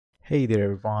Hey there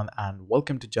everyone and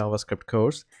welcome to JavaScript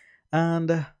course,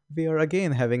 and we are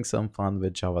again having some fun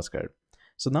with JavaScript.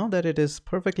 So now that it is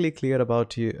perfectly clear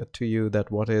to you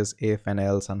that what is if and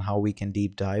else and how we can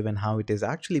deep dive and how it is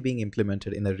actually being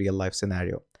implemented in a real life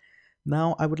scenario.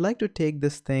 Now I would like to take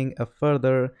this thing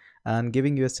further and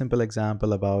giving you a simple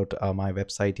example about my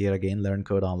website here again, Learn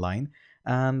Code Online.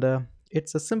 And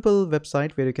it's a simple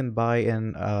website where you can buy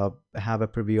and have a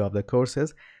preview of the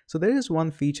courses. So there is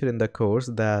one feature in the course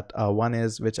that one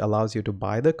is which allows you to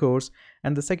buy the course,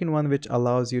 and the second one which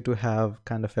allows you to have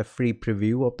kind of a free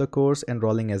preview of the course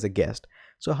enrolling as a guest.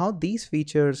 So how these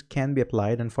features can be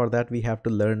applied, and for that we have to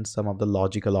learn some of the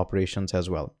logical operations as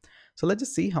well. So let's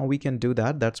just see how we can do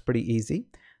that. That's pretty easy.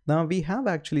 Now we have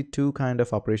actually two kind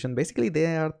of operation. Basically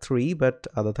there are three, but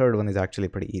the third one is actually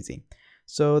pretty easy.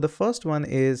 So the first one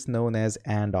is known as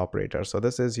AND operator. So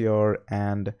this is your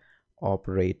AND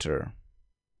operator.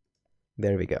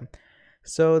 There we go.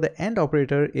 So the AND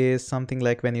operator is something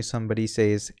like when somebody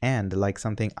says AND, like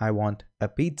something, I want a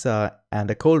pizza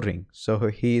and a cold drink. So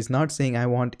he is not saying I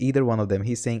want either one of them.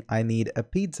 He's saying I need a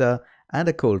pizza and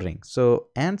a cold drink. So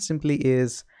AND simply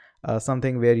is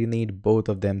something where you need both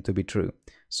of them to be true.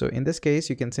 So in this case,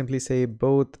 you can simply say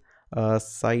both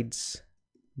sides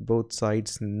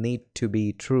need to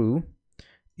be true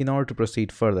in order to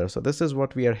proceed further. So this is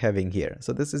what we are having here.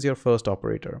 So this is your first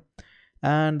operator.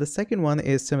 And the second one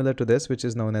is similar to this, which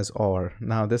is known as OR.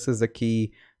 Now this is the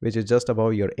key which is just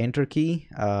above your enter key.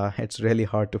 It's really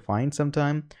hard to find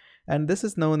sometime. And this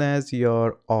is known as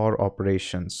your OR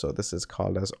operation. So this is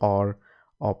called as OR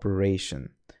operation.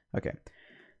 Okay.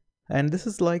 And this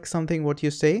is like something what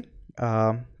you say,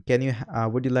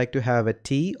 would you like to have a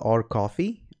tea or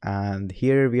coffee? And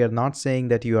here we are not saying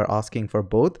that you are asking for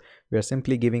both. We are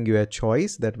simply giving you a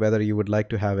choice that whether you would like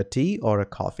to have a tea or a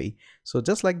coffee. So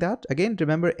just like that, again,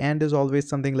 remember AND is always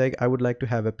something like I would like to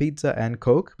have a pizza and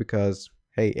Coke, because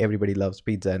hey, everybody loves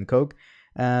pizza and Coke.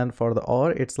 And for the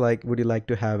OR, it's like, would you like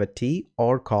to have a tea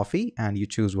or coffee? And you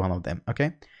choose one of them.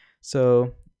 Okay.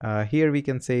 So here we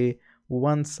can say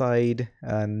one side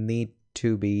need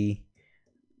to be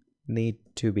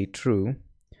true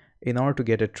in order to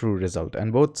get a true result,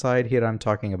 and both side here I'm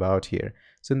talking about here.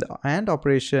 So in the AND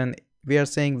operation, we are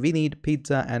saying we need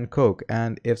pizza and Coke,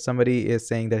 and if somebody is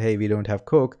saying that hey, we don't have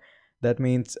Coke, that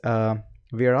means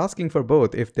we are asking for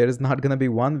both. If there is not gonna be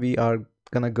one, we are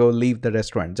gonna go leave the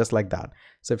restaurant, just like that.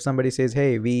 So if somebody says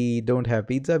hey, we don't have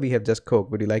pizza, we have just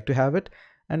Coke, would you like to have it?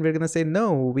 And we're gonna say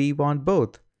no, we want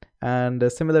both.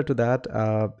 And similar to that,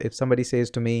 if somebody says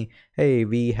to me, hey,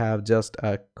 we have just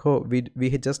a Coke,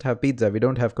 we just have pizza, we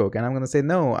don't have Coke, and I'm going to say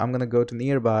no, I'm going to go to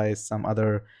nearby some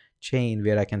other chain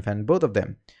where I can find both of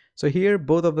them. So here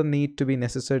both of them need to be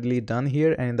necessarily done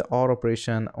here, and in the OR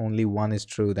operation only one is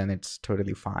true, then it's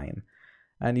totally fine.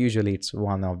 And usually it's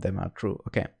one of them are true.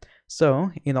 Okay,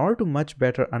 so in order to much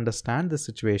better understand the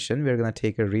situation, we're going to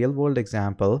take a real world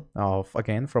example of,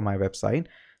 again, from my website.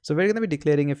 So we're going to be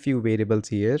declaring a few variables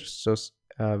here. So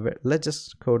let's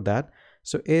just code that.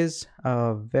 So is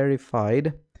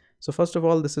verified. So first of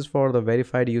all, this is for the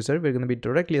verified user. We're going to be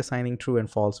directly assigning true and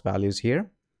false values here.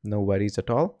 No worries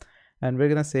at all. And we're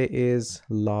going to say is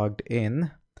logged in.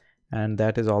 And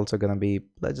that is also going to be,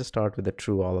 let's just start with the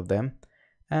true, all of them.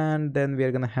 And then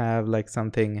we're going to have like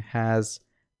something has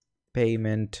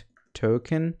payment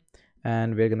token.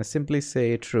 And we're going to simply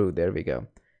say true. There we go.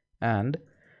 And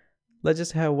let's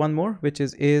just have one more, which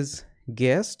is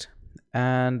guest,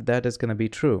 and that is going to be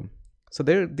true. So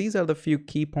these are the few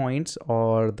key points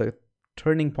or the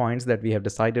turning points that we have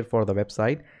decided for the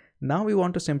website. Now we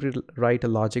want to simply write a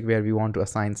logic where we want to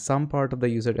assign some part of the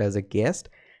user as a guest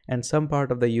and some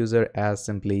part of the user as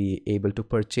simply able to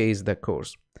purchase the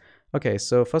course. Okay,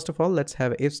 so first of all, let's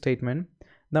have an if statement.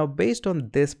 Now, based on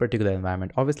this particular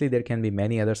environment, obviously there can be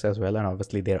many others as well, and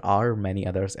obviously there are many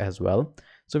others as well.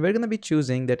 So we're going to be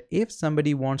choosing that if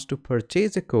somebody wants to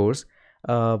purchase a course,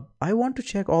 I want to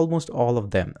check almost all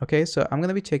of them. Okay, so I'm going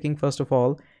to be checking first of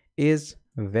all is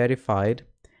verified,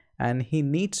 and he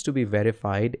needs to be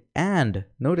verified. And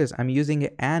notice I'm using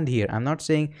an and here. I'm not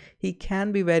saying he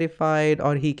can be verified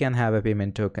or he can have a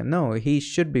payment token. No, he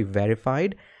should be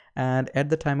verified. And at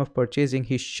the time of purchasing,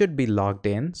 he should be logged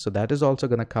in. So that is also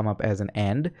going to come up as an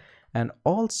AND. And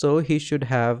also he should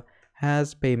have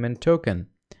has payment token.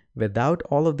 Without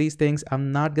all of these things,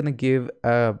 I'm not going to give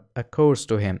a course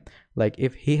to him. Like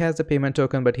if he has a payment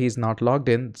token, but he's not logged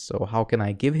in, so how can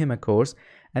I give him a course?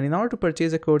 And in order to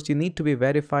purchase a course, you need to be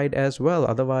verified as well.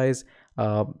 Otherwise,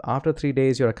 after 3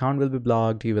 days, your account will be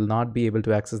blocked. You will not be able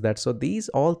to access that. So these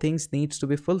all things needs to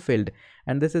be fulfilled.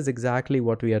 And this is exactly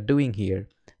what we are doing here.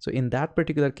 So in that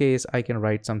particular case, I can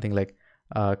write something like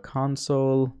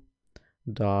console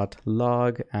dot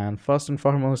log, and first and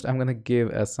foremost I'm going to give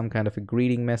us some kind of a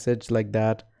greeting message like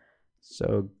that.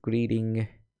 So greeting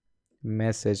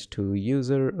message to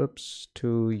user,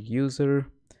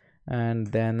 and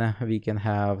then we can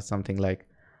have something like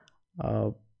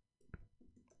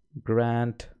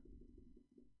grant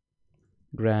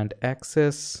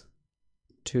access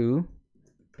to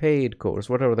paid course,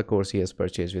 whatever the course he has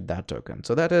purchased with that token.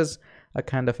 So that is a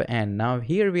kind of an end. Now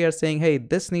here we are saying, hey,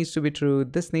 this needs to be true,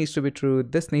 this needs to be true,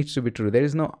 this needs to be true. There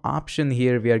is no option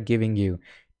here we are giving you.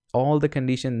 All the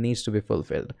condition needs to be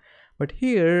fulfilled. But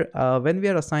here, when we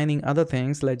are assigning other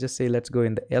things, let's just say, let's go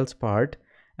in the else part,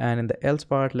 and in the else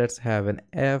part, let's have an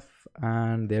F,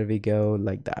 and there we go,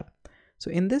 like that.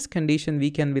 So in this condition, we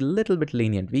can be a little bit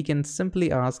lenient. We can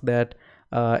simply ask that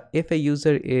if a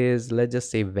user is, let's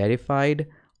just say, verified,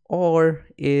 or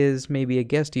is maybe a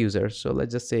guest user. So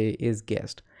let's just say is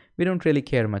guest. We don't really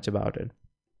care much about it.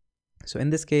 So in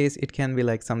this case, it can be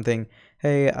like something,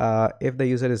 hey, if the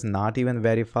user is not even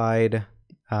verified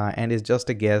and is just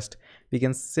a guest, we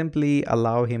can simply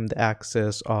allow him the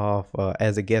access of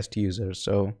as a guest user.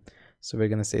 So we're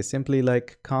going to say simply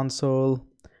like console.log,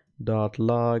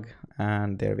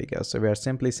 and there we go. So we are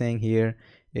simply saying here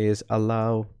is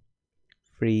allow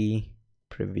free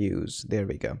previews. There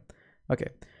we go. Okay.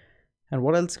 And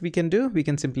what else we can do? We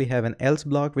can simply have an else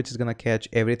block, which is going to catch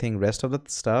everything rest of the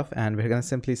stuff. And we're going to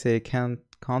simply say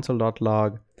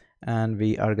console.log, and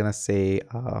we are going to say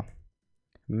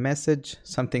message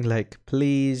something like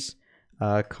please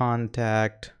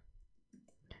contact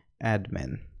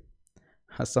admin,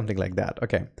 something like that.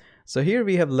 Okay. So here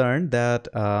we have learned that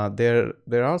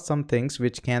there are some things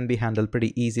which can be handled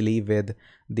pretty easily with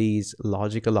these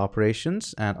logical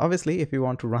operations. And obviously, if you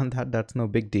want to run that, that's no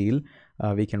big deal.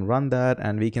 We can run that,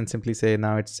 and we can simply say,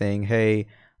 now it's saying, hey,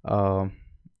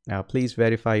 please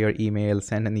verify your email,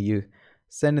 send in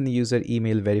the user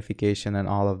email verification and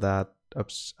all of that.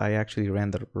 Oops, I actually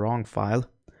ran the wrong file.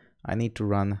 I need to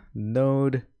run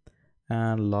node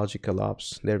and logical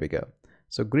ops. There we go.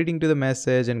 So greeting to the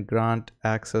message and grant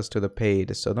access to the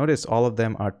paid. So notice all of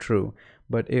them are true.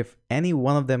 But if any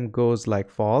one of them goes like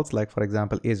false, like for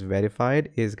example, is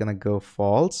verified, is going to go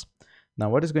false. Now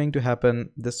what is going to happen?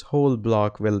 This whole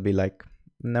block will be like,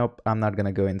 nope, I'm not going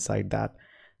to go inside that.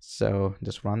 So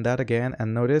just run that again,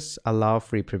 and notice allow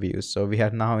free previews. So we are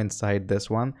now inside this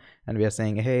one, and we are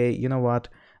saying, hey, you know what?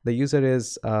 The user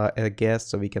is a guest,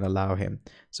 so we can allow him.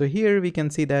 So here we can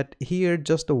see that here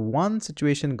just the one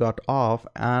situation got off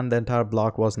and the entire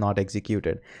block was not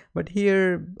executed. But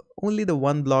here only the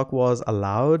one block was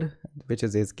allowed, which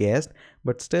is his guest,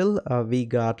 but still we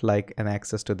got like an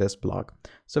access to this block.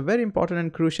 So very important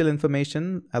and crucial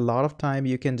information. A lot of time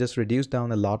you can just reduce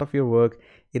down a lot of your work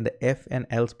in the if and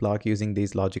else block using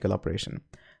these logical operation.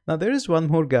 Now there is one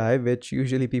more guy which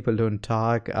usually people don't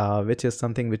talk, which is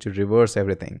something which will reverse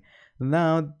everything.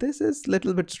 Now this is a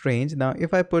little bit strange. Now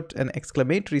if I put an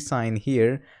exclamatory sign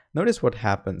here, notice what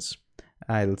happens.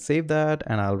 I'll save that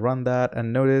and I'll run that,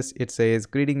 and notice it says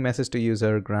greeting message to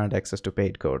user, grant access to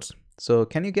paid course. So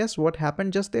can you guess what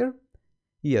happened just there?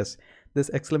 Yes,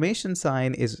 this exclamation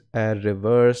sign is a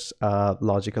reverse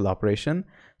logical operation.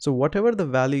 So whatever the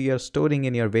value you're storing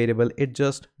in your variable, it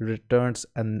just returns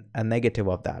a negative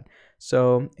of that.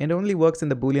 So it only works in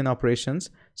the Boolean operations.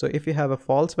 So if you have a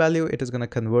false value, it is going to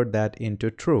convert that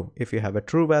into true. If you have a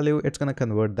true value, it's going to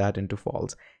convert that into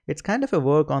false. It's kind of a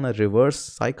work on a reverse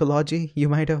psychology. You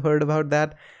might have heard about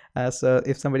that. So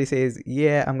if somebody says,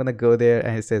 yeah, I'm going to go there,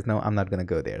 and he says, no, I'm not going to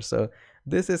go there. So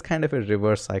this is kind of a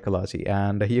reverse psychology,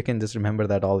 and you can just remember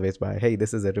that always by, hey,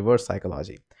 this is a reverse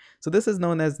psychology. So this is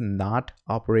known as not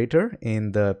operator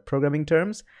in the programming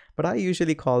terms, but I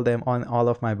usually call them on all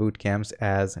of my boot camps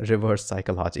as reverse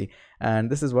psychology. And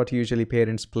this is what usually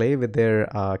parents play with their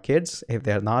kids. If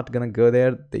they're not going to go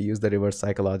there, they use the reverse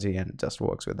psychology and just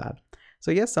works with that.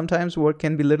 So yes, sometimes work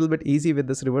can be a little bit easy with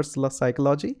this reverse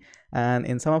psychology. And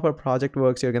in some of our project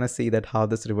works, you're going to see that how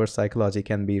this reverse psychology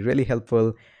can be really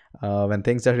helpful when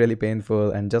things are really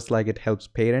painful. And just like it helps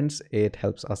parents, it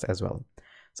helps us as well.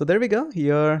 So there we go,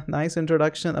 your nice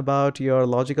introduction about your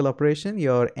logical operation,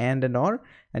 your AND and OR.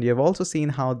 And you have also seen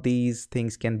how these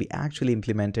things can be actually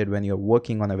implemented when you're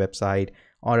working on a website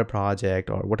or a project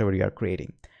or whatever you are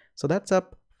creating. So that's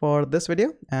up for this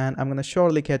video, and I'm going to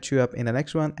surely catch you up in the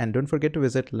next one. And don't forget to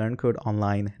visit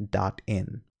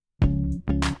learncodeonline.in.